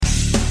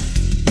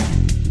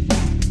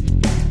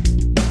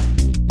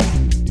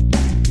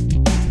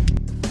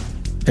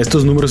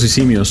Estos números y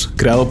simios,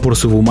 creado por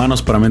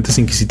subhumanos para mentes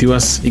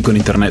inquisitivas y con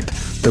internet.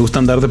 ¿Te gusta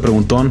andar de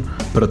preguntón,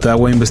 pero te da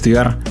hueva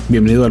investigar?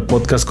 Bienvenido al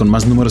podcast con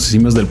más números y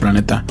simios del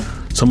planeta.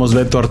 Somos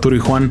Beto, Arturo y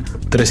Juan,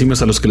 3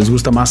 simios a los que les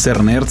gusta más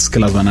ser nerds que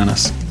las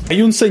bananas.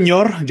 Hay un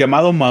señor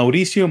llamado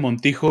Mauricio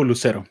Montijo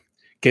Lucero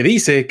que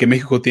dice que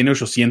México tiene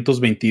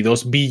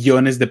 822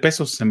 billones de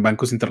pesos en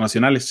bancos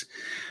internacionales.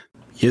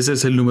 Y ese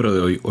es el número de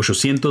hoy,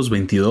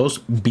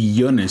 822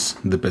 billones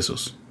de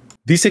pesos.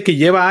 Dice que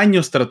lleva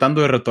años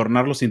tratando de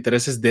retornar los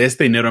intereses de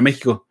este dinero a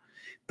México.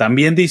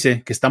 También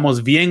dice que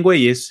estamos bien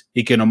güeyes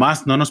y que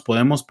nomás no nos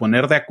podemos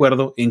poner de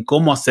acuerdo en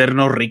cómo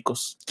hacernos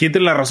ricos. ¿Quién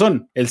tiene la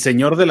razón? ¿El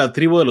señor de la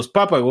tribu de los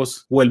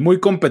pápagos o el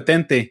muy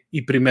competente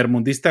y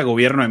primermundista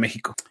gobierno de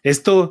México?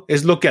 Esto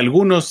es lo que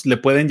algunos le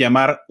pueden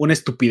llamar una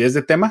estupidez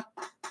de tema,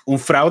 un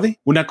fraude,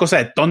 una cosa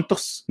de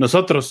tontos.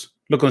 Nosotros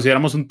lo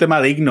consideramos un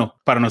tema digno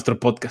para nuestro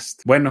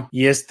podcast. Bueno,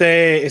 y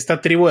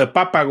esta tribu de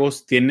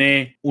pápagos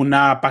tiene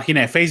una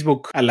página de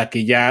Facebook de la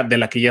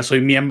que ya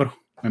soy miembro.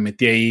 Me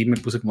metí ahí, me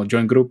puse como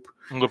join group.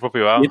 Un grupo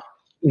privado.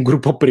 Un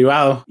grupo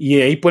privado.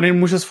 Y ahí ponen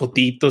muchas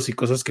fotitos y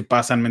cosas que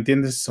pasan, ¿me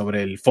entiendes?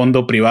 Sobre el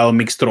fondo privado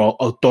mixto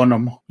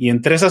autónomo. Y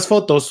entre esas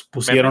fotos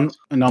pusieron...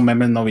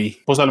 Memes no vi.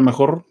 Pues a lo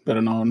mejor,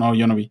 pero no,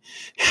 yo no vi.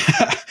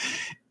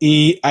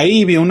 Y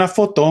ahí vi una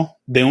foto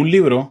de un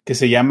libro que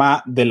se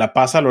llama De la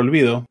Paz al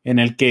Olvido, en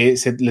el que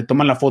se le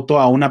toman la foto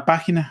a una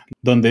página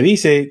donde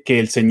dice que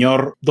el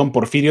señor Don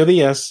Porfirio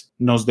Díaz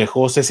nos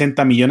dejó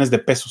 60 millones de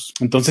pesos.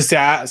 Entonces se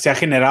ha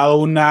generado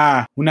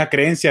una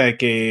creencia de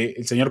que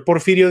el señor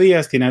Porfirio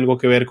Díaz tiene algo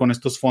que ver con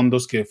estos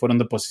fondos que fueron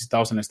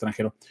depositados en el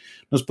extranjero.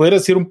 ¿Nos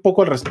podrías decir un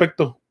poco al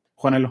respecto,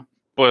 Juanelo?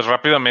 Pues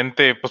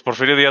rápidamente, pues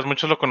Porfirio Díaz,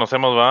 muchos lo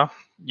conocemos, ¿va?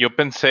 Yo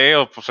pensé,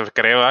 o pues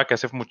creo, ¿va? Que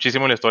hace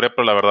muchísimo en la historia,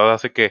 pero la verdad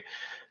hace que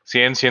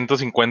 100,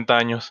 150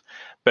 años.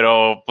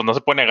 Pero pues no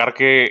se puede negar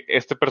que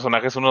este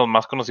personaje es uno de los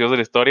más conocidos de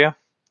la historia.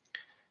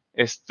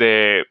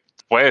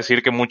 Puede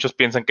decir que muchos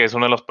piensan que es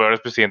uno de los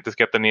peores presidentes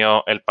que ha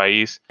tenido el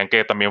país,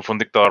 que también fue un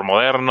dictador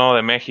moderno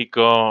de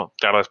México,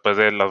 claro, después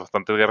de las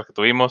bastantes guerras que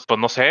tuvimos. Pues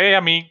no sé,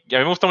 a mí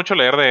me gusta mucho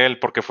leer de él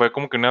porque fue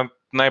como que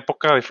una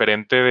época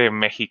diferente de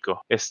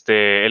México.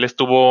 Él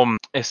estuvo,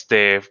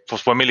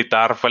 pues fue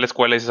militar, fue a la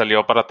escuela y se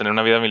salió para tener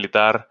una vida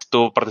militar.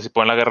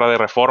 Participó en la Guerra de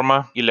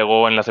Reforma y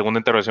luego en la Segunda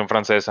Intervención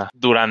Francesa,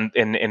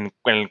 en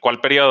el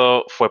cual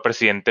periodo fue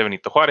presidente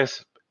Benito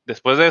Juárez.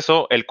 Después de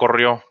eso, él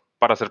corrió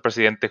para ser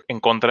presidente en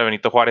contra de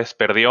Benito Juárez,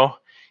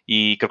 perdió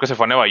y creo que se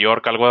fue a Nueva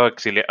York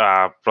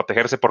a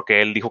protegerse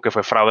porque él dijo que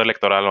fue fraude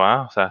electoral,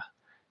 ¿verdad? O sea,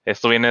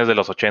 esto viene desde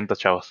los 80,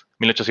 chavos,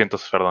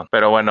 1800, perdón.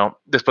 Pero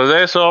bueno, después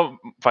de eso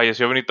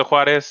falleció Benito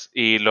Juárez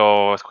y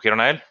lo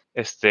escogieron a él.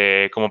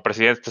 Como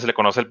presidente se le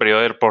conoce el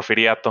periodo del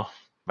Porfiriato,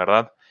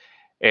 ¿verdad?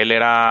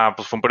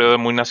 Pues fue un periodo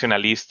muy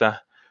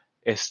nacionalista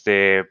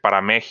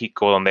para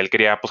México, donde él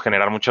quería pues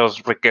generar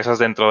muchas riquezas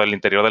dentro del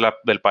interior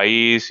del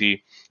país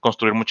y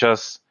construir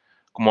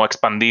como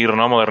expandir,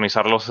 ¿no?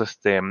 Modernizar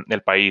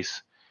el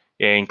país,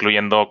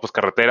 incluyendo pues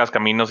carreteras,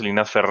 caminos y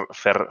líneas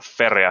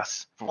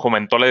férreas.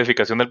 Fomentó la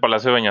edificación del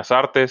Palacio de Bellas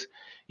Artes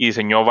y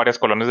diseñó varias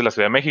colonias de la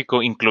Ciudad de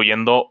México,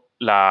 incluyendo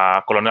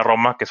la colonia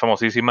Roma, que es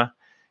famosísima,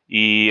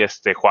 y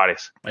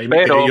Juárez. Ahí me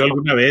quedé yo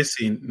alguna vez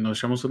y nos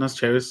echamos unas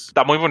chéves.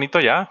 Está muy bonito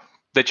ya.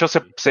 De hecho,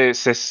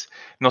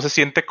 no se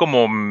siente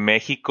como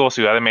México,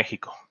 Ciudad de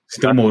México.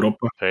 Está como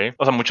Europa. Sí.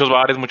 O sea, muchos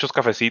bares, muchos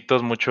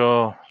cafecitos, muy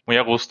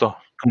a gusto.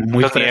 Como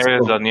muy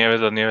fresco. Las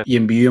nieves. Y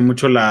envidio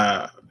mucho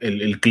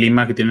el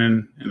clima que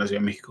tienen en la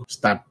Ciudad de México.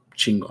 Está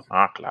chingón.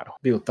 Ah, claro.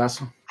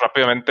 Bigotazo.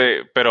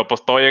 Rápidamente, pero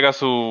pues todo llega a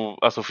su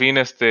fin.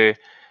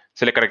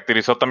 Se le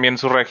caracterizó también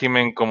su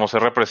régimen como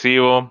ser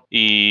represivo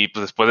y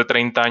pues después de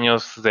 30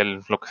 años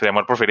de lo que se llamó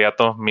el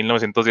Porfiriato,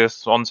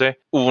 1910-11,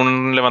 hubo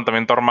un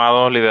levantamiento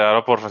armado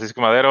liderado por Francisco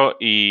Madero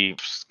y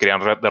pues,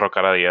 querían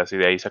derrocar a Díaz y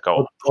de ahí se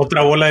acabó.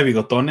 Otra bola de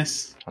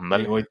bigotones.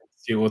 Ándale.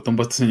 Llegó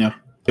tumbo este señor.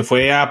 Se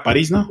fue a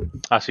París, ¿no?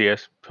 Así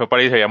es. Fue a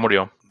París y ya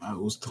murió. A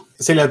gusto.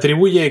 Se le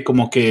atribuye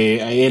como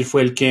que a él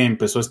fue el que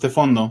empezó este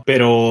fondo,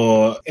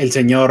 pero el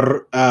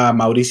señor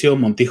Mauricio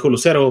Montijo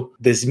Lucero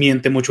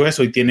desmiente mucho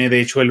eso y tiene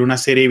de hecho él una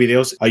serie de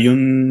videos. Hay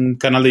un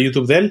canal de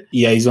YouTube de él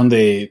y ahí es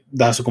donde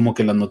da como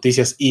que las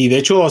noticias. Y de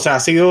hecho, o sea, ha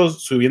seguido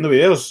subiendo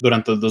videos.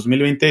 Durante el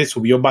 2020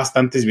 subió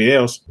bastantes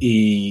videos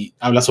y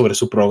habla sobre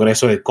su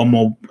progreso de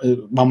cómo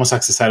vamos a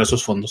accesar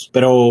esos fondos.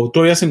 Pero tú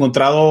habías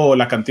encontrado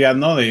la cantidad,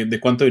 ¿no? De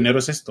cuánto dinero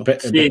es esto.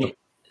 Sí.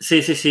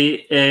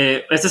 Sí.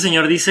 Este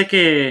señor dice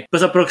que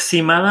pues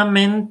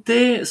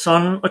aproximadamente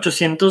son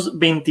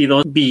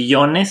 822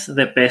 billones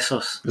de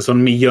pesos.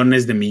 Son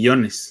millones de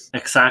millones.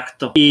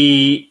 Exacto.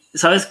 Y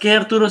 ¿sabes qué,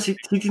 Arturo? Sí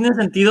tiene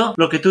sentido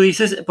lo que tú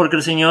dices, porque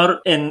el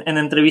señor en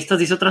entrevistas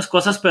dice otras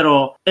cosas,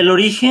 pero el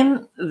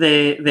origen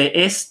de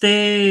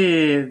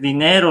este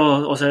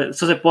dinero, o sea,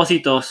 estos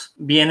depósitos,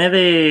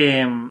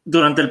 viene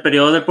durante el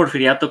periodo del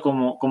Porfiriato,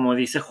 como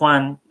dice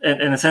Juan.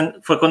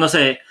 Fue cuando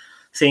se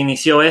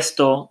inició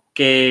esto,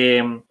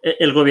 que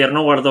el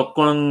gobierno guardó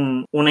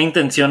con una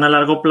intención a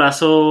largo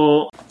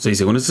plazo. Sí,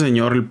 según este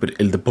señor,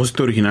 el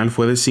depósito original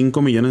fue de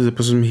 5 millones de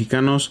pesos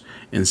mexicanos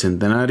en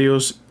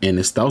centenarios en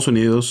Estados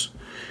Unidos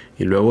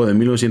y luego de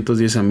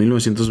 1910 a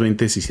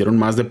 1920 se hicieron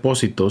más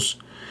depósitos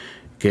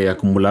que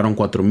acumularon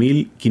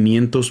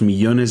 4.500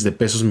 millones de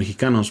pesos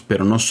mexicanos,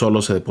 pero no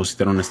solo se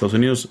depositaron en Estados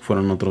Unidos,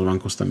 fueron otros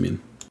bancos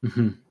también.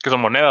 Que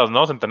son monedas,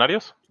 ¿no?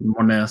 Centenarios.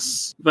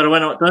 Monedas. Pero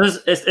bueno,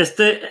 entonces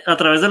a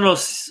través de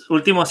los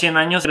últimos 100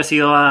 años ha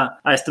crecido a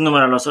este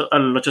número, a los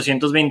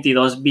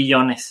 822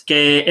 billones.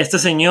 Que este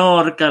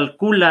señor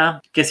calcula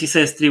que si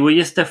se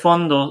distribuye este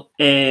fondo,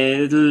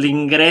 el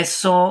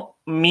ingreso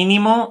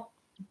mínimo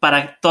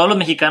para todos los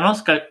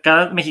mexicanos,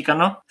 cada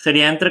mexicano,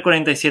 sería entre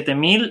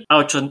 47,000 a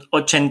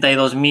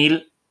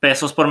 82,000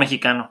 pesos por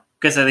mexicano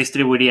que se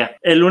distribuiría.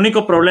 El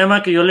único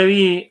problema que yo le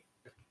vi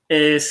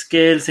es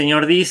que el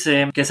señor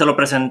dice que le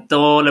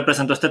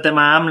presentó este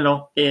tema a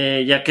AMLO,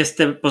 ya que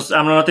pues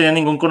AMLO no tenía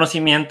ningún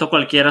conocimiento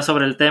cualquiera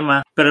sobre el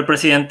tema, pero el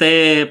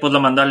presidente pues lo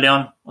mandó al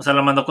León, o sea,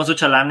 lo mandó con sus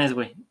chalanes,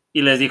 güey,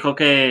 y le dijo,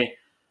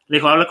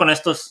 habla con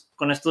estos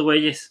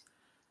güeyes,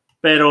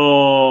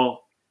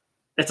 pero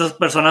estas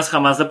personas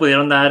jamás le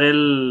pudieron dar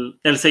el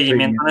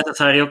seguimiento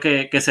necesario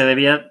que se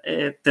debía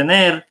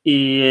tener,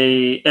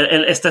 y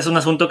este es un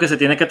asunto que se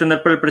tiene que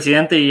atender por el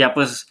presidente, y ya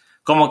pues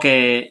como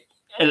que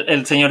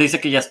el señor dice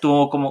que ya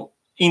estuvo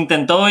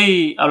intentó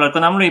hablar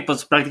con AMLO y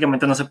pues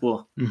prácticamente no se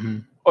pudo.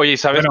 Uh-huh. Oye,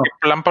 ¿sabes qué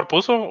plan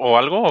propuso o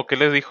algo? ¿O qué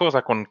les dijo? O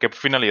sea, ¿con qué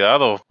finalidad?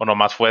 ¿O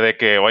nomás fue de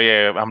que,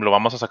 oye, AMLO,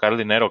 vamos a sacar el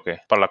dinero o qué?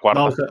 Para la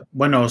cuarta.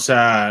 No,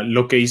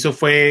 lo que hizo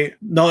fue...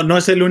 No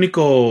es la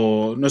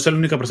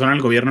única persona en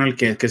el gobierno en el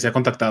que se ha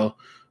contactado.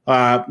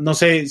 No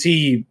sé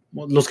si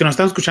los que nos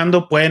están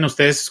escuchando pueden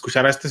ustedes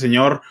escuchar a este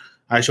señor.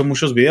 Ha hecho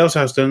muchos videos.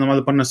 A ustedes nomás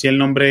le ponen así el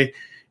nombre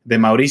de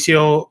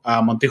Mauricio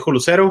Montijo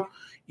Lucero.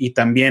 Y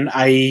también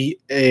hay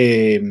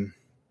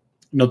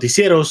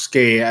noticieros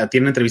que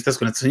tienen entrevistas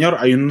con este señor.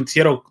 Hay un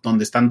noticiero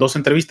donde están 2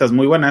 entrevistas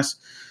muy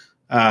buenas.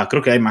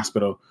 Creo que hay más,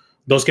 pero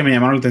 2 que me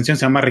llamaron la atención.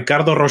 Se llama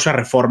Ricardo Rocha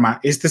Reforma.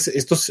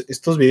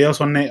 Estos videos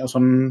son, o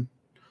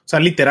sea,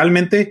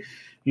 literalmente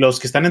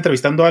los que están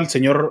entrevistando al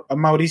señor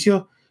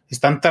Mauricio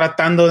están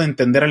tratando de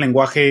entender el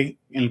lenguaje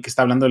en el que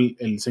está hablando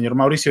el señor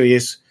Mauricio, y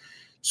es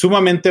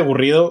sumamente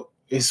aburrido,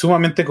 es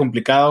sumamente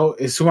complicado,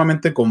 es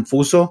sumamente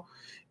confuso.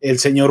 El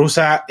señor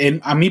usa,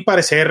 a mi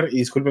parecer, y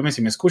discúlpeme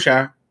si me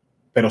escucha,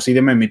 pero sí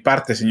deme mi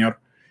parte, señor,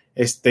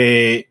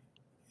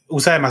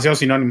 usa demasiados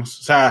sinónimos.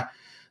 O sea,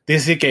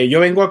 dice que yo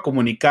vengo a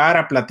comunicar,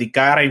 a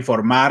platicar, a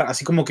informar,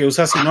 así como que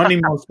usa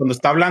sinónimos cuando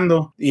está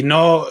hablando, y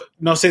no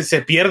sé,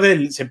 se pierde,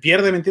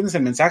 ¿me entiendes?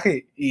 El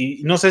mensaje,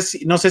 y no sé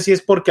si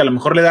es porque a lo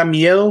mejor le da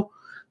miedo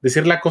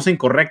decir la cosa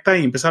incorrecta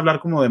y empieza a hablar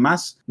como de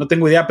más. No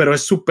tengo idea, pero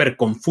es súper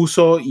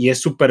confuso y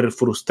es súper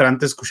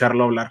frustrante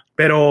escucharlo hablar.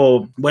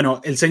 Pero bueno,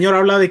 el señor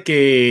habla de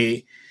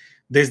que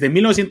desde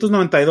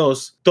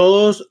 1992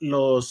 todos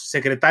los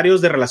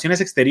secretarios de Relaciones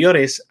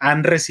Exteriores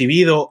han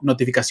recibido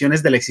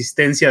notificaciones de la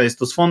existencia de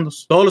estos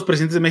fondos. Todos los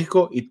presidentes de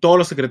México y todos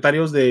los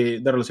secretarios de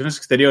Relaciones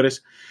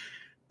Exteriores.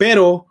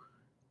 Pero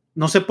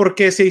no sé por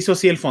qué se hizo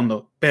así el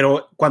fondo,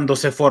 pero cuando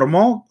se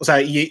formó, o sea,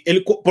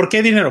 ¿por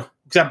qué dinero?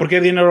 O sea, ¿por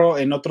qué dinero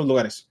en otros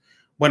lugares?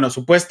 Bueno,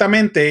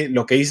 supuestamente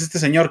lo que dice este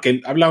señor,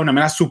 que habla de una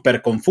manera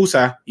súper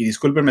confusa, y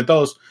discúlpenme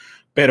todos,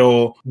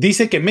 pero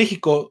dice que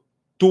México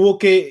tuvo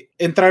que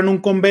entrar en un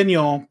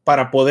convenio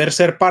para poder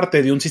ser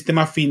parte de un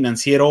sistema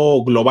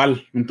financiero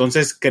global.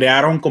 Entonces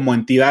crearon como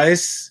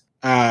entidades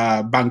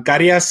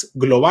bancarias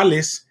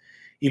globales,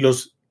 y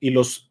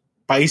los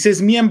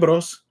países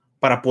miembros,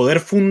 para poder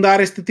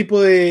fundar este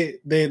tipo de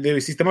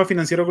sistema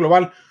financiero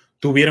global,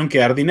 tuvieron que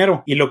dar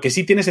dinero. Y lo que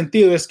sí tiene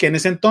sentido es que en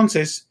ese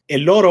entonces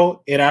el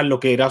oro era lo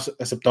que era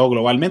aceptado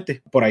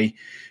globalmente por ahí.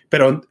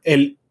 Pero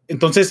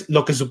entonces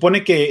lo que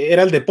supone que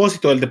era el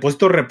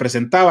depósito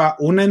representaba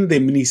una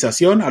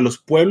indemnización a los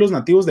pueblos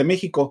nativos de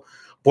México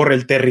por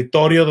el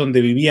territorio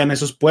donde vivían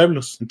esos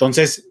pueblos.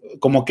 Entonces,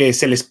 como que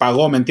se les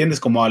pagó, ¿me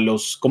entiendes? Como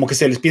que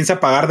se les piensa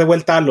pagar de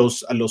vuelta a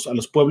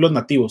los pueblos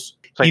nativos.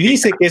 O sea, y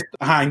dice que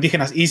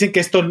indígenas, y dicen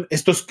que esto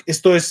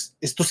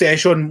se ha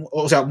hecho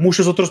o sea,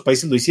 muchos otros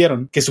países lo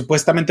hicieron, que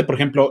supuestamente, por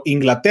ejemplo,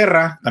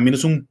 Inglaterra también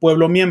es un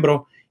pueblo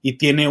miembro y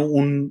tiene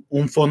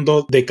un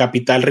fondo de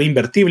capital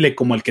reinvertible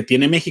como el que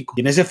tiene México.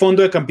 Y en ese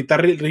fondo de capital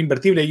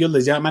reinvertible ellos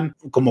les llaman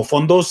como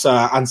fondos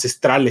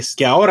ancestrales,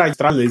 que ahora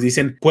les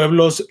dicen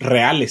pueblos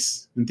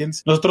reales, ¿me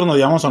entiendes? Nosotros nos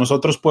llamamos a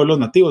nosotros pueblos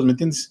nativos, ¿me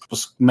entiendes?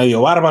 Pues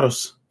medio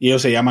bárbaros. Y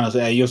ellos se llaman, o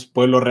sea, ellos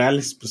pueblos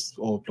reales, pues,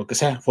 o lo que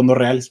sea, fondos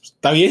reales. Pues,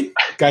 está bien.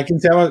 Cada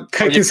quien se llama.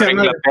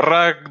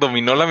 Inglaterra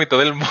dominó la mitad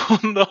del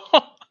mundo.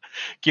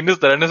 ¿Quién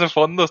estará en ese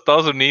fondo?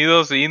 ¿Estados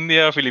Unidos,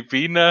 India,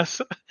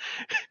 Filipinas,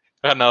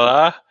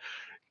 Canadá?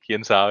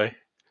 ¿Quién sabe?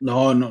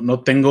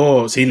 No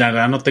tengo, sí, la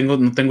verdad no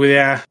tengo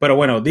idea. Pero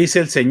bueno, dice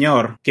el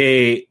señor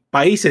que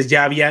países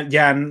ya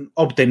han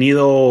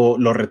obtenido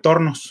los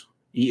retornos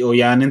o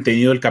ya han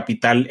entendido el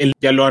capital,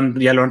 ya lo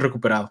han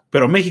recuperado.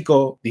 Pero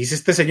México, dice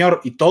este señor,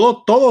 y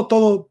todo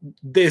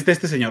es de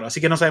este señor. Así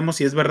que no sabemos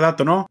si es verdad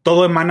o no.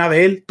 Todo emana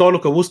de él, todo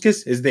lo que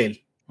busques es de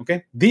él.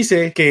 ¿Okay?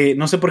 Dice que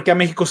no sé por qué a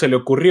México se le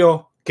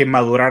ocurrió que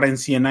madurara en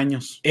 100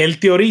 años. Él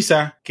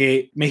teoriza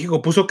que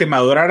México puso que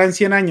madurara en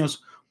 100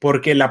 años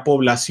porque la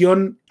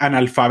población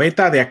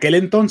analfabeta de aquel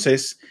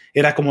entonces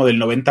era como del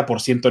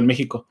 90% en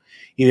México.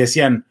 Y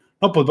decían,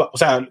 no, pues, o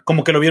sea,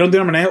 como que lo vieron de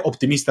una manera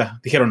optimista.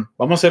 Dijeron,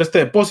 vamos a hacer este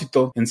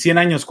depósito. En 100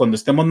 años, cuando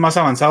estemos más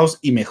avanzados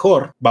y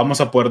mejor, vamos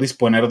a poder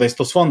disponer de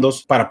estos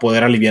fondos para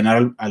poder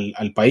alivianar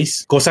al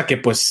país. Cosa que,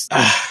 pues,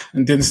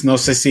 ¿entiendes? No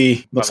sé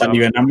si nos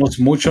alivianamos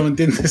mucho, ¿me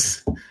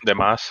entiendes? De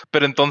más.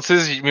 Pero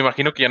entonces, me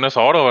imagino que ya no es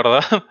oro,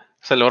 ¿verdad?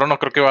 O sea, el oro no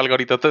creo que valga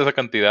ahorita toda esa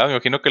cantidad. Me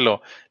imagino que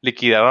lo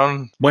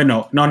liquidaron.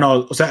 Bueno,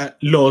 no. O sea,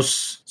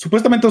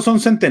 supuestamente son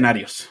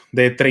centenarios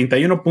de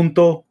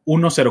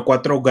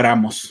 31.104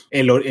 gramos.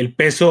 El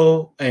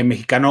peso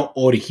mexicano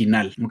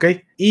original, ¿ok?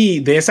 Y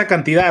de esa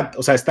cantidad,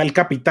 o sea, está el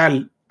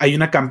capital. Hay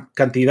una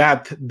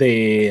cantidad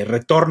de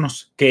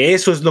retornos, que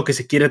eso es lo que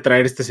se quiere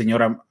traer este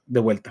señor de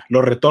vuelta.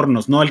 Los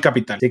retornos, no el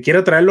capital. Se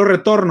quiere traer los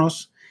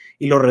retornos.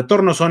 Y los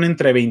retornos son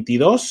entre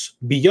 22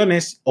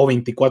 billones o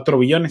 24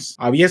 billones.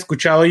 Había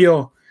escuchado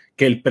yo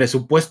que el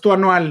presupuesto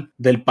anual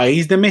del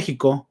país de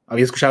México,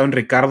 había escuchado en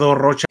Ricardo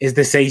Rocha, es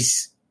de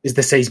 6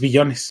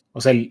 billones.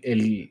 O sea,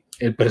 el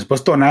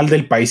presupuesto anual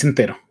del país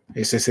entero.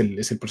 Ese es el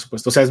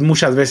presupuesto. O sea, es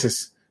muchas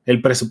veces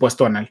el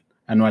presupuesto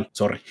anual.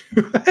 Sorry.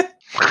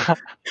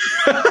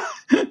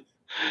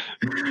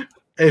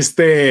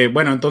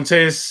 Bueno,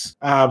 entonces,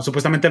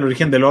 supuestamente el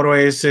origen del oro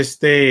es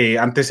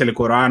antes se le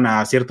cobraban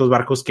a ciertos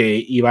barcos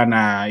que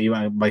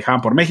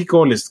viajaban por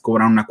México, les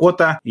cobraron una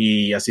cuota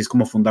y así es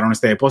como fundaron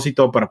este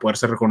depósito para poder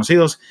ser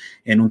reconocidos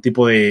en un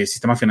tipo de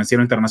sistema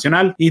financiero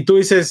internacional. Y tú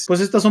dices,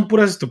 pues estas son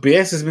puras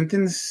estupideces, ¿me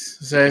entiendes?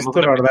 O sea,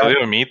 esto la verdad.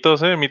 De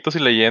mitos y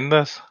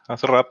leyendas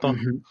hace rato.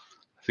 Uh-huh.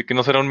 Así que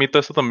no será un mito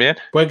esto también.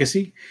 Puede que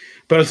sí.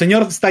 Pero el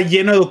señor está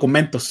lleno de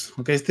documentos,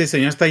 ¿ok? Este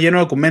señor está lleno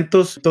de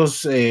documentos,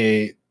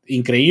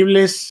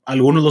 increíbles.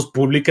 Algunos los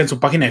publica en su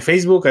página de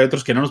Facebook, hay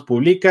otros que no los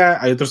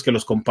publica, hay otros que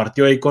los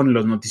compartió ahí con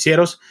los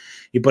noticieros.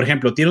 Y, por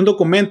ejemplo, tiene un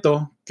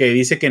documento que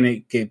dice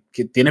que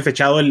tiene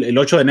fechado el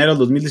 8 de enero del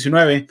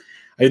 2019.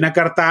 Hay una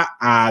carta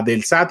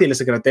del SAT y la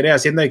Secretaría de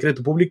Hacienda de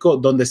Crédito Público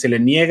donde se le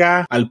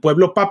niega al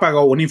pueblo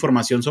pápago una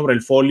información sobre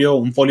un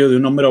folio de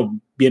un número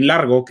bien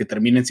largo que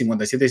termina en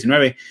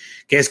 5719,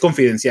 que es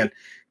confidencial.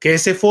 Que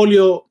ese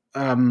folio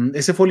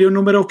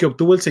número que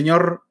obtuvo el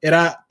señor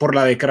era por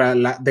la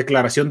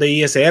declaración de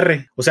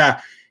ISR. O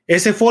sea,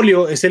 ese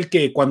folio es el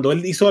que cuando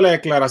él hizo la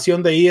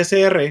declaración de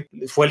ISR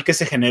fue el que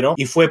se generó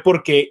y fue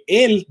porque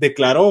él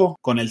declaró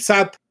con el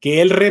SAT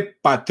que él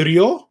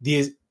repatrió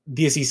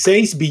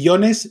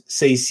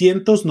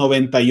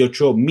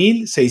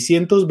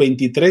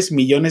 16,698,623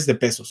 millones de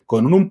pesos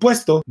con un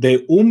impuesto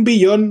de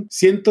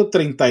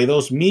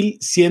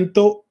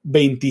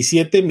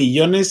 1,132,127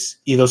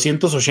 millones y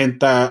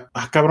 280.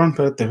 Cabrón,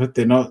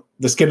 espérate, no,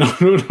 es que no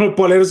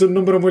puedo leer, es un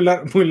número muy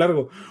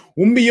largo.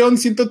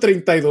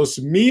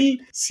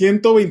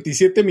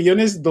 1,132,127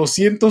 millones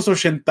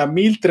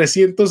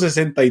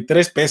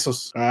 280,363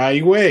 pesos. Ay,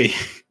 güey.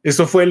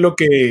 Eso fue lo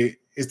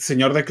que este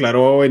señor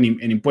declaró en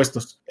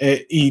impuestos.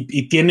 Y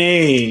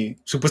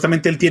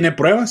supuestamente él tiene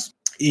pruebas.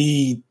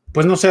 Y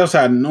pues no sé, o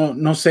sea,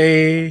 no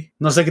sé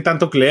qué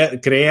tanto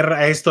creer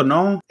a esto,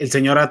 ¿no? El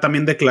señor ha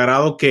también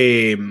declarado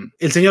que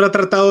el señor ha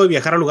tratado de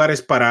viajar a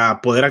lugares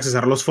para poder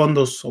accesar los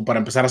fondos o para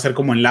empezar a hacer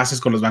como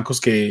enlaces con los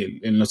bancos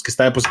en los que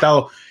está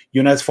depositado. Y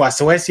una vez fue a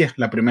Suecia,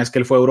 la primera vez que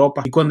él fue a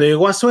Europa. Y cuando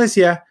llegó a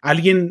Suecia,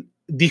 alguien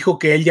dijo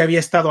que él ya había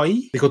estado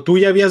ahí. Dijo, tú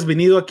ya habías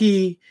venido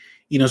aquí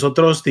y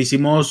nosotros te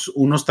hicimos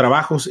unos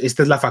trabajos.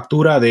 Esta es la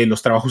factura de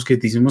los trabajos que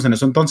te hicimos en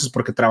eso entonces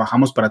porque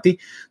trabajamos para ti.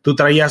 Tú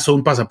traías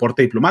un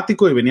pasaporte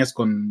diplomático y venías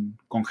con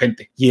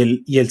gente.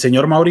 Y el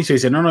señor Mauricio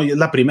dice, no, es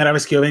la primera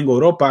vez que yo vengo a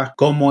Europa.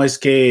 ¿Cómo es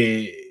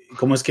que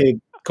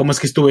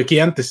estuve aquí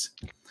antes?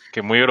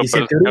 Que muy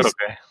europeo.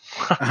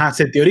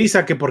 Se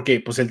teoriza que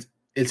porque pues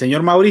el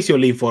señor Mauricio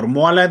le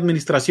informó a la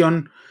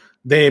administración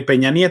de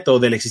Peña Nieto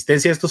de la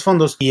existencia de estos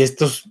fondos y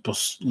estos,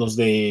 pues los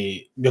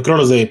de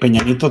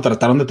Peña Nieto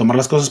trataron de tomar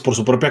las cosas por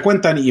su propia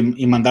cuenta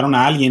y mandaron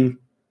a alguien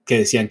que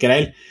decían que era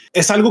él.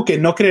 Es algo que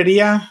no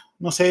creería,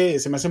 no sé,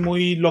 se me hace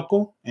muy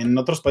loco en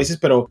otros países,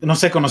 pero no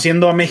sé,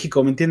 conociendo a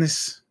México, ¿me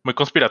entiendes? Muy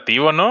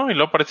conspirativo, ¿no? Y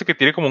luego parece que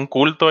tiene como un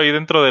culto ahí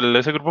dentro de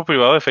ese grupo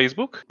privado de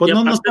Facebook. Pues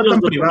no está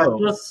tan privado.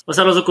 O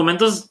sea, los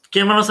documentos,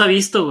 ¿quién más los ha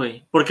visto,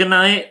 güey? ¿Por qué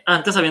nadie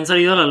antes habían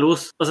salido a la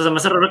luz? O sea, se me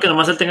hace raro que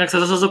nomás él tenga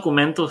acceso a esos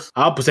documentos.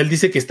 Pues él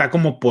dice que está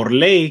como por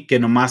ley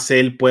que nomás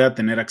él pueda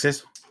tener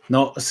acceso.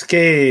 No, es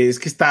que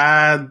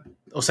está...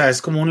 O sea,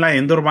 es como una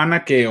leyenda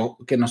urbana que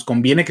nos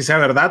conviene que sea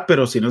verdad,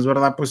 pero si no es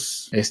verdad,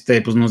 pues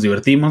nos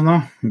divertimos,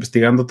 ¿no?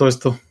 Investigando todo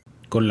esto.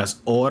 Con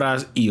las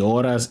horas y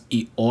horas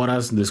y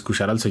horas de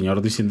escuchar al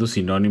señor diciendo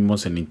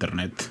sinónimos en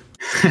internet.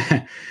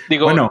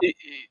 Digo, bueno,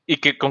 ¿y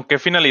que con qué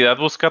finalidad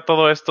busca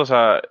todo esto? O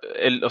sea,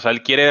 él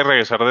quiere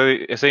regresar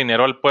de ese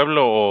dinero al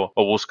pueblo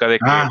o busca de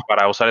que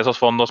para usar esos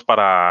fondos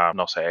para,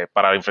 no sé,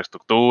 para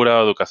infraestructura,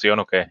 educación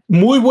o qué?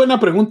 Muy buena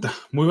pregunta.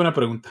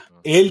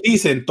 Él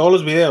dice en todos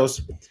los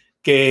videos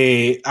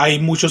que hay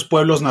muchos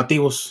pueblos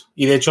nativos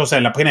y de hecho, o sea,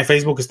 en la página de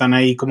Facebook están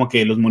ahí como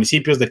que los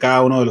municipios de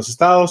cada uno de los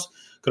estados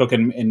creo que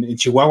en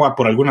Chihuahua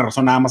por alguna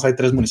razón nada más hay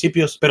 3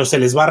 municipios, pero se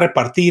les va a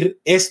repartir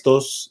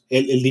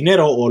el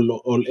dinero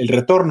o el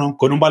retorno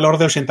con un valor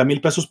de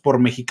 80,000 pesos por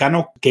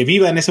mexicano que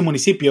viva en ese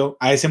municipio,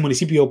 a ese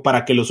municipio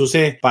para que los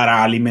use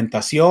para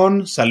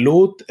alimentación,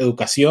 salud,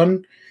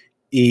 educación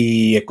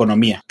y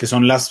economía, que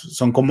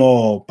son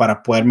como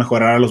para poder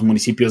mejorar a los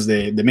municipios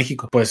de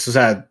México. Pues,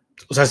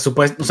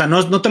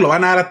 no te lo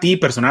van a dar a ti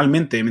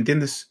personalmente, ¿me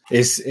entiendes?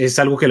 Es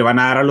algo que le van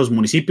a dar a los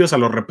municipios, a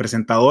los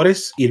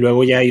representadores, y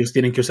luego ya ellos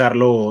tienen que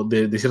usarlo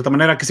de cierta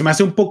manera, que se me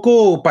hace un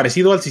poco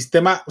parecido al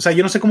sistema. O sea,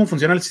 yo no sé cómo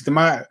funciona el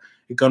sistema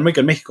económico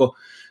en México,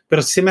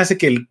 pero sí se me hace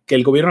que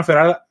el gobierno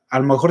federal a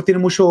lo mejor tiene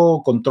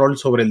mucho control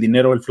sobre el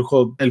dinero, el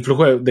flujo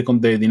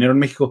de dinero en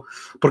México.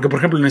 Porque, por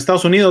ejemplo, en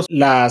Estados Unidos,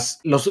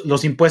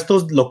 los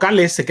impuestos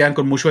locales se quedan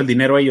con mucho del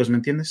dinero ellos, ¿me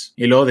entiendes?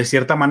 Y luego, de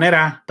cierta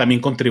manera,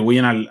 también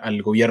contribuyen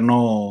al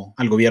gobierno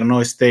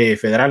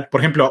federal.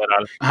 Por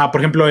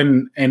ejemplo,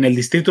 en el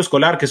distrito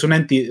escolar, que es una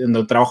entidad,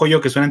 donde trabajo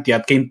yo, que es una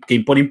entidad que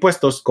impone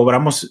impuestos,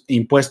 cobramos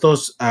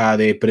impuestos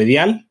de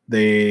predial,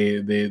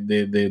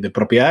 de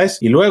propiedades,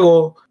 y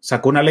luego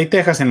sacó una ley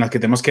Texas en la que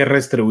tenemos que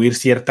redistribuir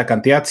cierta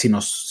cantidad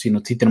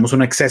si tenemos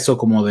un exceso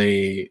como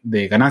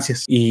de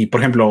ganancias. Y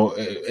por ejemplo,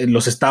 en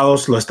los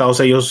estados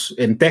ellos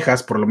en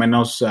Texas por lo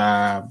menos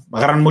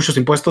agarran muchos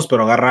impuestos,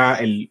 pero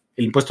el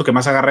impuesto que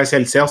más agarra es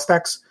el sales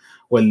tax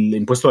o el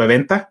impuesto de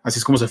venta, así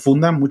es como se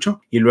funda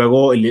mucho. Y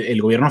luego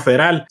el gobierno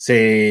federal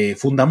se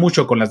funda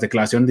mucho con las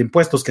declaraciones de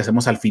impuestos que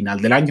hacemos al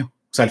final del año.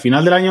 O sea, al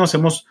final del año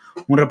hacemos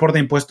un reporte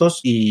de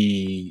impuestos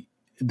y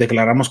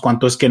declaramos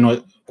cuánto es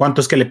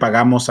que le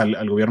pagamos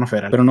al gobierno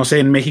federal. Pero no sé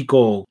en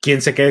México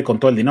quién se quede con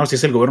todo el dinero, si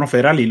es el gobierno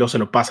federal y luego se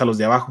lo pasa a los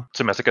de abajo.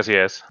 Se me hace que así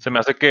es. Se me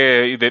hace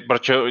que, de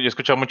hecho, yo he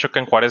escuchado mucho acá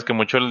en Juárez que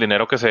mucho del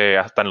dinero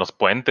hasta en los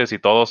puentes y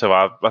todo se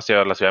va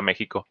hacia la Ciudad de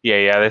México, y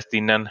ahí ya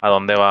destinan a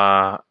dónde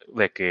va,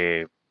 de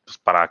que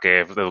para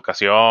que de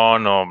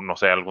educación o no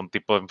sé, algún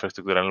tipo de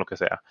infraestructura en lo que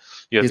sea.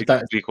 Y así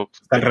está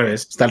al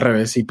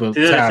revés. Y pues,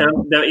 sí,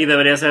 y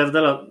debería ser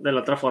de la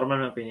otra forma,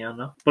 en mi opinión,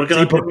 ¿no? Porque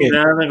sí, porque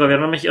el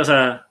gobierno mexicano, o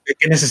sea,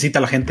 ¿qué necesita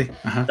la gente?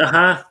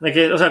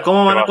 O sea,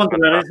 ¿cómo van a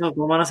controlar eso?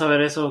 ¿Cómo van a saber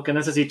eso? ¿Qué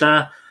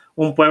necesita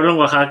un pueblo en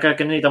Oaxaca?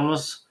 ¿Qué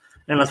necesitamos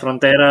en las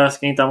fronteras?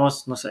 ¿Qué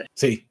necesitamos? No sé.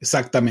 Sí,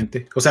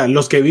 exactamente. O sea,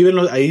 los que viven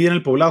ahí en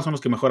el poblado son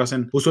los que mejor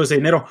hacen uso de ese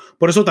dinero.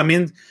 Por eso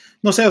también,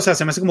 no sé, o sea,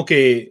 se me hace como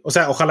que, o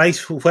sea, ojalá y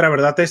fuera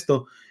verdad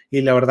esto,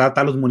 y la verdad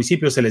a los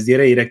municipios se les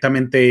diera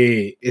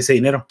directamente ese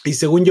dinero. Y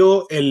según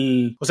yo,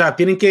 o sea,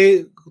 tienen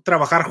que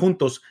trabajar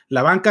juntos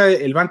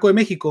el Banco de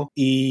México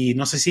y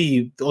no sé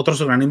si otros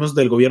organismos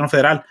del gobierno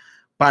federal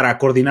para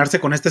coordinarse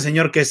con este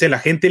señor que es el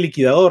agente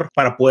liquidador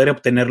para poder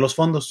obtener los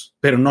fondos,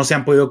 pero no se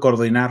han podido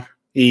coordinar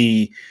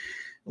y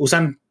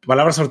usan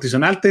palabras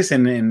altisonantes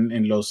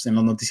en los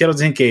noticieros.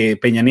 Dicen que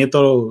Peña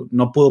Nieto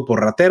no pudo por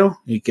ratero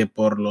y que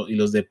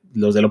los de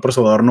López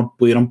Obrador no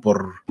pudieron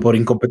por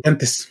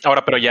incompetentes.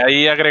 Ahora, pero ya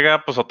ahí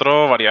agrega pues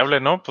otro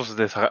variable, ¿no? Pues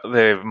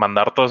de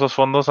mandar todos esos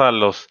fondos a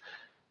los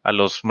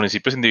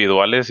municipios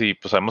individuales, y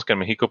pues sabemos que en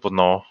México pues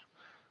no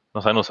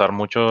saben usar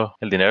mucho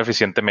el dinero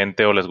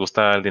eficientemente, o les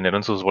gusta el dinero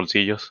en sus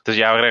bolsillos. Entonces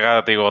ya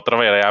agrega, digo, otra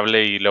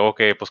variable, y luego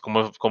que, pues,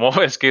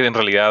 ¿cómo es que en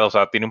realidad, o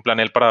sea, tiene un plan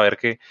él para ver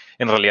que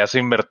en realidad se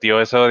invirtió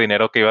ese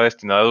dinero que iba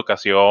destinado a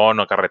educación,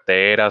 o a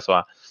carreteras, o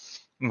a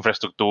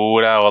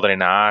infraestructura, o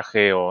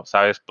drenaje, o,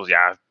 ¿sabes? Pues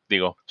ya,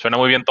 digo, suena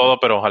muy bien todo,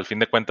 pero al fin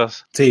de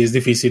cuentas... Sí, es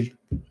difícil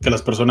que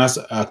las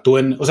personas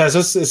actúen. O sea, eso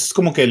es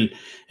como que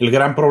el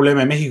gran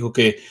problema de México,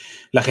 que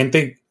la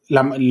gente...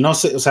 no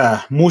sé, o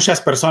sea,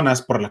 muchas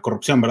personas por la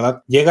corrupción,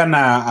 ¿verdad? Llegan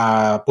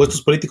a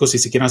puestos políticos y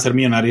se quieren hacer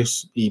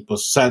millonarios y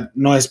pues, o sea,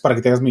 no es para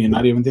que te hagas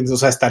millonario, ¿me entiendes? O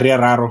sea, estaría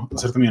raro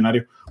hacerte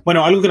millonario.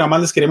 Bueno, algo que nada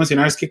más les quería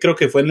mencionar es que creo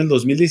que fue en el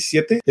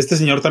 2017. Este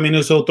señor también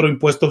usó otro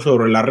impuesto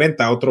sobre la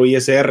renta, otro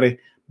ISR,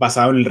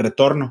 basado en el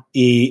retorno.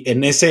 Y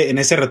en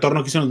ese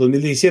retorno que hizo en el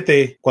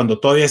 2017, cuando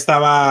todavía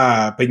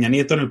estaba Peña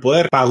Nieto en el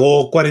poder,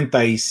 pagó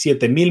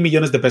 47,000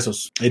 millones de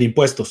pesos en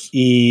impuestos.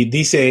 Y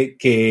dice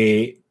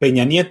que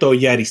Peña Nieto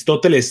y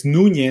Aristóteles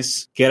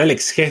Núñez, que era el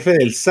ex jefe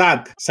del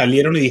SAT,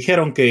 salieron y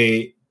dijeron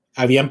que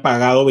habían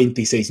pagado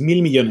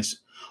 26,000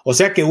 millones. O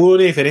sea que hubo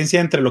una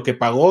diferencia entre lo que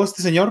pagó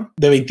este señor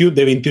de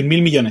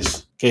 21,000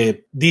 millones,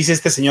 que dice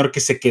este señor que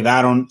se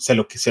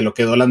lo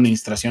quedó la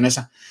administración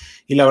esa.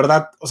 Y la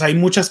verdad, o sea, hay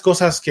muchas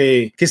cosas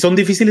que son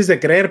difíciles de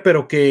creer,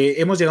 pero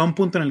que hemos llegado a un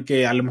punto en el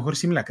que a lo mejor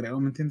sí me la creo,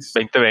 ¿me entiendes?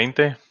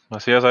 2020,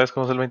 así ya sabes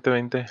cómo es el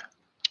 2020.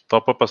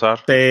 Todo puede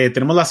pasar.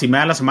 Tenemos la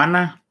cimera de la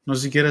semana. No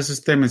sé si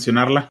quieres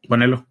mencionarla.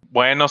 Ponelo.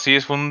 Bueno, sí,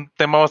 es un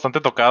tema bastante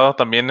tocado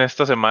también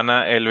esta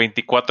semana. El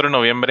 24 de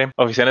noviembre,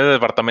 oficiales del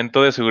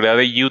Departamento de Seguridad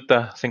de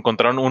Utah se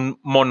encontraron un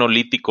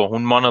monolith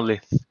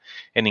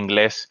en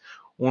inglés.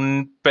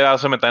 Un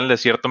pedazo de metal en el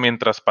desierto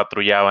mientras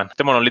patrullaban.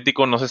 Este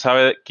monolítico no se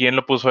sabe quién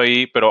lo puso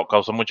ahí, pero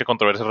causó mucha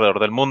controversia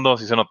alrededor del mundo.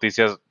 Se hizo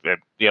noticias,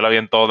 yo lo vi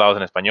en todos lados,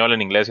 en español,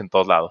 en inglés y en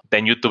todos lados.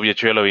 En YouTube, de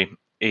hecho, yo lo vi.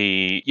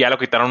 Y ya lo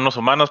quitaron unos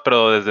humanos,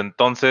 pero desde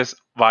entonces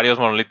varios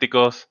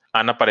monolíticos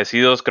han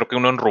aparecido. Creo que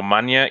uno en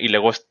Rumania, y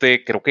luego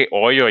creo que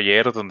hoy o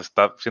ayer, donde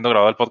está siendo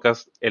grabado el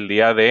podcast,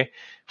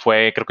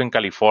 fue creo que en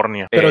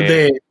California. Pero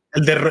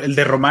el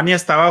de Romania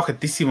estaba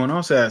objetísimo, ¿no?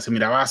 O sea, se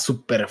miraba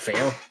súper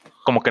feo.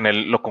 Como que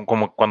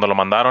como cuando lo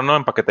mandaron, ¿no?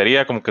 En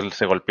paquetería, como que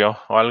se golpeó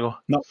o algo.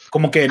 No,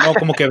 como que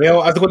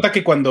veo, haz de cuenta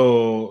que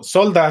cuando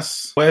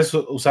soldas puedes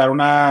usar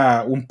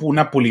un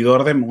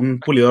pulidor de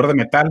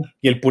metal,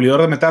 y el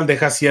pulidor de metal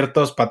deja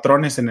ciertos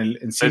patrones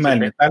encima del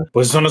metal.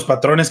 Pues esos son los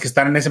patrones que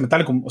están en ese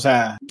metal, o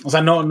sea,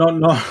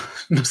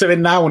 no se ve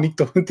nada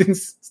bonito.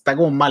 ¿Entiendes? Está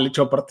como mal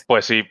hecho aparte.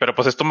 Pues sí, pero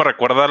pues esto me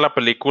recuerda a la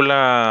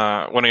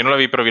película, bueno, yo no la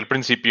vi, pero vi el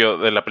principio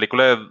de la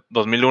película de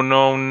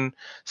 2001, un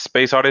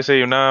Space Odyssey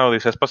y una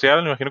Odisea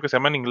Espacial, me imagino que se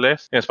llama en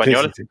inglés, en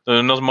español. Sí.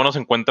 Donde unos monos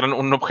encuentran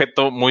un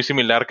objeto muy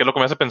similar, que es lo que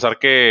me hace pensar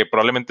que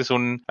probablemente es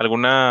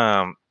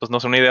alguna, pues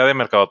no sé, una idea de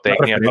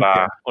mercadotecnia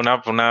para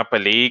una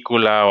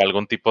película o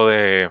algún tipo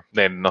de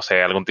no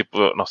sé,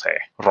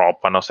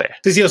 ropa, no sé.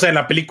 Sí, o sea, en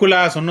la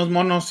película son unos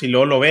monos y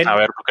luego lo ven. A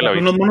ver, ¿por qué la vi?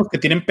 Son unos monos que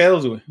tienen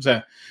pedos, güey, o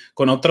sea,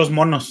 con otros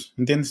monos,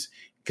 ¿entiendes?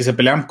 Que se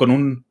pelean por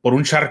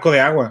un charco de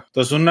agua.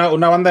 Entonces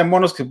una banda de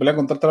monos que pelea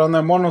contra otra banda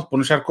de monos por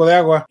un charco de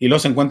agua, y luego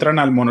se encuentran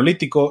al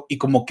monolítico y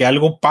como que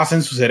algo pasa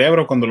en su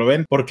cerebro cuando lo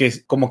ven, porque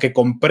como que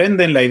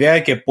comprenden la idea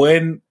de que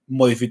pueden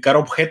modificar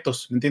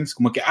objetos, ¿me entiendes?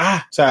 Como que, o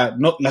sea,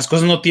 no, las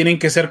cosas no tienen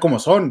que ser como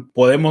son,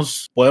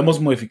 podemos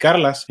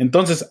modificarlas.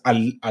 Entonces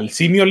al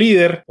simio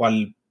líder o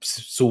al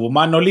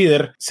subhumano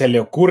líder se le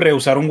ocurre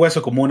usar un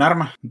hueso como un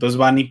arma. Entonces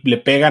van y le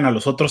pegan a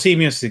los otros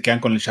simios y se quedan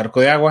con el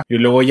charco de agua. Y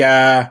luego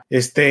ya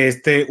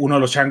uno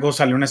de los changos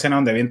sale una escena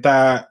donde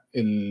avienta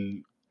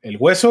el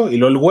hueso, y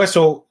luego el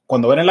hueso,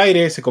 cuando va en el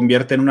aire, se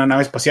convierte en una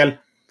nave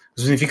espacial.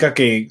 Eso significa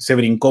que se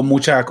brincó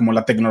mucha como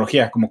la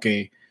tecnología, como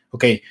que,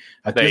 ok,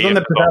 aquí es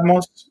donde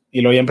empezamos,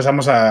 y luego ya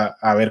empezamos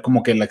a ver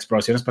como que la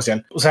exploración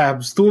espacial. O sea,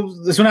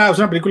 es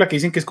una película que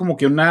dicen que es como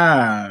que es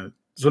una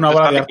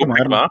obra de arte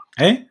moderna.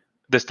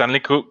 De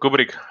Stanley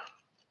Kubrick.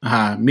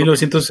 Ajá,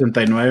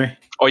 1969.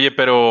 Oye,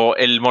 pero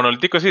el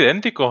monolítico es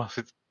idéntico,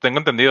 si tengo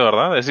entendido,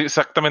 ¿verdad? Es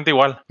exactamente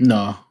igual.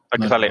 No. ¿A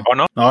qué sale? ¿O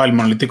no? No, el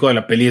monolítico de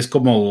la peli es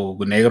como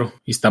negro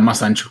y está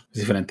más ancho, es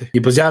diferente.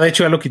 Y pues ya, de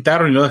hecho, ya lo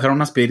quitaron y lo dejaron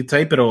unas piedritas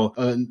ahí, pero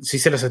sí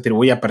se les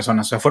atribuye a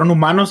personas. O sea, fueron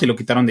humanos y lo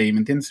quitaron de ahí, ¿me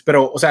entiendes?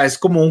 Pero, o sea, es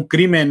como un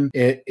crimen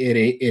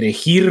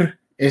erigir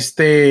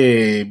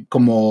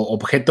como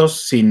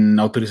objetos sin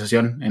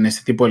autorización en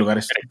este tipo de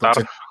lugares.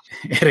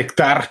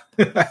 Erectar.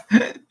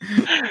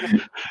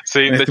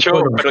 Sí, de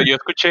hecho, pero yo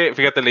escuché,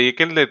 fíjate, leí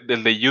que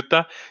el de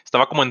Utah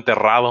estaba como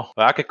enterrado,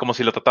 ¿verdad? Que como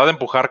si lo trataba de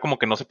empujar, como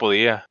que no se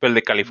podía. Pero el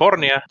de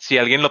California, si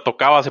alguien lo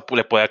tocaba,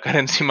 le podía caer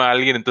encima a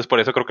alguien. Entonces, por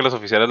eso creo que los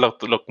oficiales lo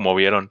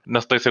movieron. No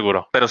estoy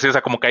seguro. Pero sí, o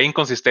sea, como que hay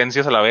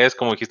inconsistencias a la vez,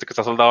 como dijiste que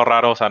está soldado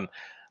raro, o sea,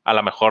 a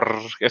lo mejor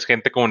es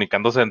gente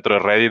comunicándose dentro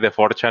de Reddit, de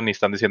 4chan, y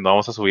están diciendo,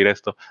 vamos a subir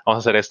esto, vamos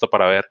a hacer esto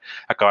para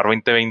acabar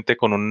 2020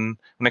 con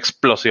una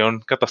explosión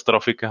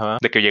catastrófica, ¿verdad?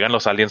 De que llegan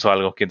los aliens o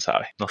algo, quién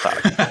sabe, no sabe.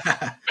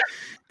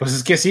 Pues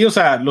es que sí, o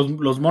sea,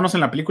 los monos en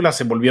la película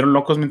se volvieron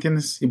locos, ¿me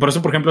entiendes? Y por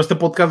eso, por ejemplo, este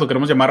podcast lo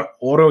queremos llamar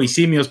Oro y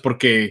Simios,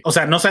 porque, o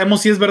sea, no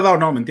sabemos si es verdad o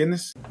no, ¿me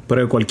entiendes?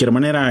 Pero de cualquier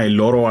manera, el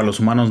oro a los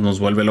humanos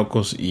nos vuelve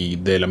locos, y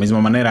de la misma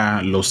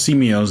manera, los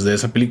simios de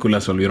esa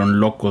película se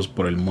volvieron locos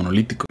por el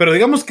monolítico. Pero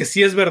digamos que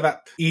sí es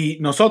verdad, y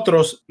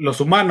nosotros,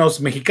 los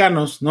humanos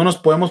mexicanos, no nos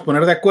podemos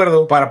poner de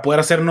acuerdo para poder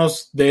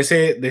hacernos de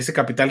ese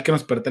capital que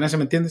nos pertenece,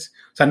 ¿me entiendes?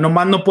 O sea,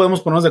 nomás no podemos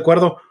ponernos de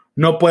acuerdo,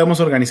 no podemos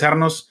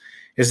organizarnos.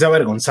 Es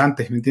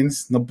avergonzante, ¿me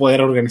entiendes? No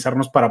poder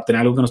organizarnos para obtener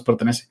algo que nos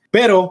pertenece.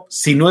 Pero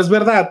si no es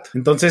verdad,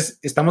 entonces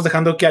estamos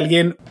dejando que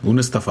alguien, un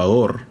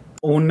estafador,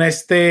 un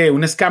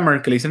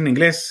scammer, que le dicen en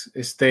inglés,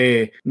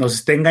 nos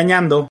esté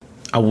engañando,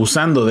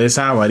 abusando de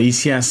esa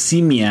avaricia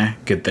simia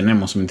que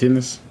tenemos, ¿me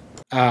entiendes?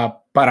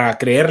 Para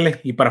creerle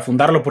y para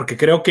fundarlo, porque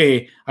creo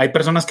que hay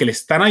personas que le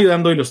están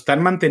ayudando y lo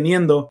están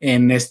manteniendo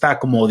en esta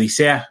como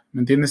odisea,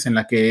 ¿me entiendes? En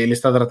la que él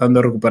está tratando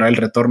de recuperar el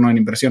retorno en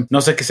inversión.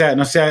 No sé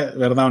no sea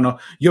verdad o no.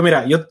 Yo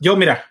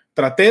mira,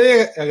 traté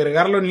de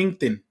agregarlo en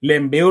LinkedIn, le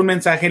envié un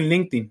mensaje en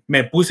LinkedIn,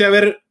 me puse a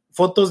ver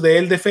fotos de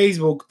él de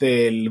Facebook,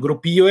 del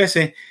grupillo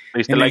ese,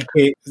 en el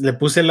que le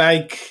puse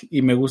like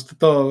y me gusta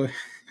todo.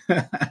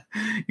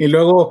 Y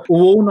luego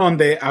hubo uno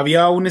donde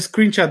había un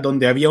screenshot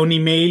donde había un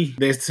email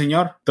de este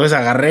señor. Entonces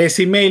agarré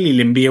ese email y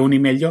le envié un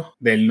email yo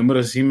del número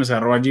de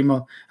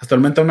simios@gmail. Hasta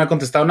el momento no me ha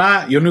contestado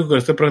nada. Y lo único que le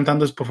estoy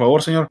preguntando es, por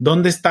favor, señor,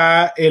 ¿dónde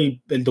está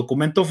el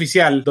documento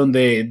oficial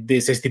donde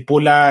se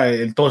estipula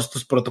todos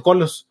estos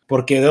protocolos?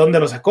 Porque ¿de dónde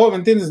lo sacó? ¿Me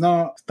entiendes?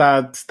 No,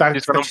 está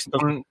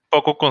un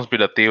poco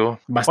conspirativo.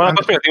 Bastante. Bueno,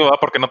 conspirativo, ¿verdad?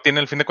 Porque no tiene,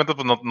 al fin de cuentas,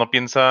 pues no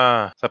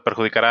piensa, o sea,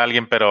 perjudicar a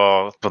alguien,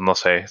 pero pues no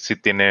sé, sí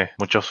tiene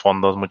muchos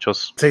fondos,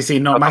 muchos. Sí,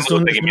 no, más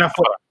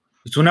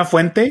es una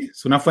fuente,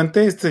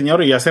 este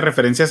señor, y hace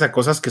referencias a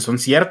cosas que son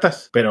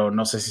ciertas, pero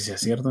no sé si sea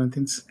cierto, ¿me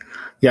entiendes?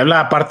 Y habla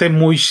aparte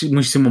muy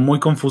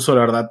confuso,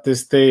 la verdad,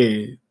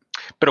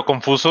 Pero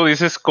confuso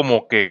dices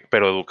como que,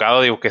 pero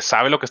educado, digo, que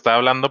sabe lo que está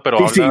hablando, pero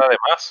sí, habla de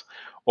más.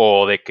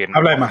 O de que no.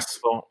 Habla de más.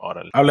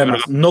 Habla de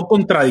más. No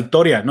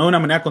contradictoria, no de una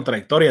manera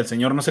contradictoria. El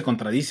señor no se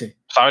contradice.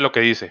 Sabe lo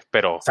que dice,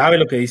 pero. Sabe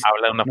lo que dice.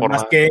 Habla de una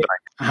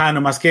forma.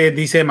 Nomás que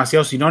dice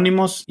demasiados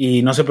sinónimos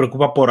y no se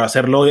preocupa por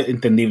hacerlo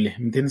entendible.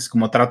 ¿Me entiendes?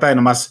 Como trata de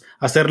nomás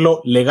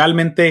hacerlo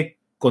legalmente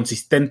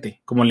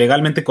consistente, como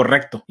legalmente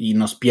correcto, y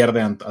nos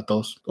pierde a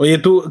todos. Oye,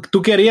 ¿tú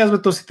qué harías,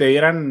 Beto, si te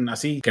dieran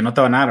así, que no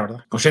te van a dar,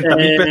 ¿verdad?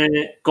 80,000 pesos.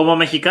 ¿Como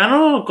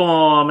mexicano o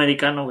como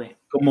americano, güey?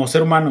 Como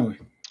ser humano, güey.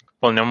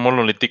 Ponía un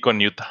monolítico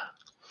en Utah.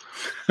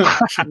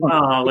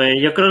 No,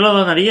 güey, yo creo que lo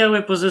donaría,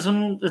 güey, pues es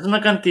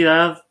una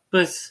cantidad,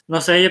 pues,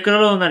 no sé, yo creo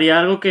que lo donaría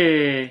algo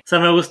que, o sea,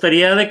 me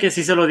gustaría de que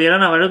si se lo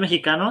dieran a varios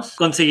mexicanos,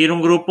 conseguir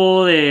un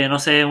grupo de, no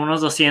sé,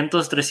 unos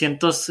 200,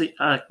 300,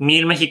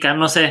 1,000 mexicanos,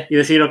 no sé, y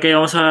decir, ok,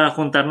 vamos a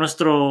juntar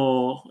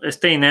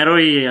este dinero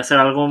y hacer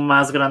algo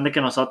más grande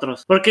que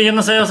nosotros. Porque yo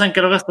no sé, o sea, en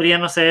qué lo gastaría,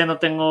 no sé, no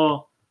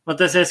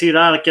te sé decir,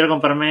 quiero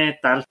comprarme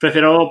tal.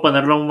 Prefiero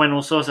ponerlo a un buen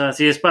uso. O sea,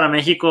 si es para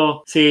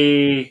México,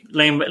 si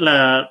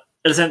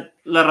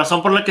la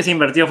razón por la que se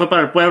invirtió fue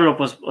para el pueblo,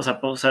 pues, o sea,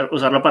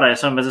 usarlo para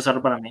eso en vez de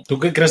usarlo para mí. ¿Tú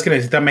qué crees que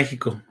necesita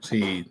México?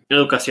 Sí.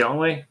 Educación,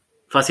 güey.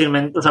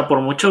 Fácilmente, o sea, por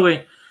mucho,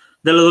 güey.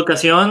 De la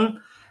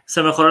educación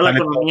se mejora la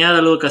economía,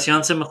 de la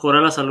educación se mejora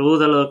la salud,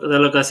 de la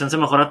educación se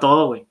mejora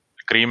todo, güey.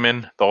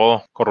 Crimen,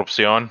 todo,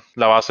 corrupción,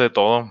 la base de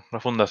todo, la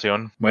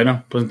fundación.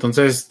 Bueno, pues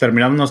entonces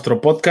terminamos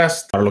nuestro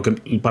podcast.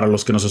 Para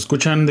los que nos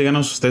escuchan,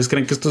 díganos, ¿ustedes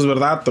creen que esto es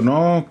verdad o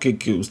no? Que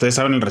ustedes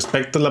saben al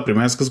respecto, es la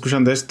primera vez que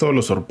escuchan de esto,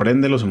 los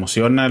sorprende, los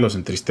emociona, los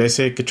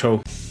entristece, qué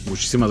show.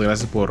 Muchísimas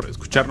gracias por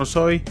escucharnos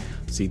hoy.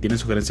 Si tienen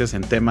sugerencias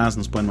en temas,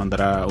 nos pueden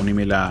mandar un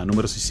email a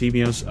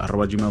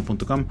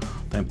numerosysimios@gmail.com.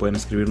 También pueden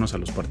escribirnos a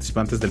los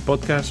participantes del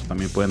podcast.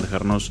 También pueden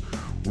dejarnos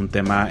un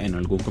tema en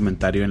algún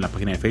comentario en la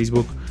página de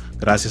Facebook.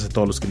 Gracias a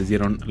todos los que les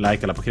dieron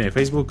like a la página de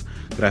Facebook.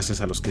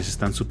 Gracias a los que se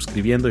están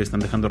suscribiendo y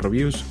están dejando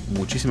reviews.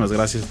 Muchísimas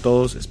gracias a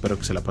todos. Espero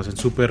que se la pasen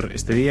súper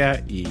este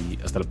día y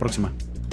hasta la próxima.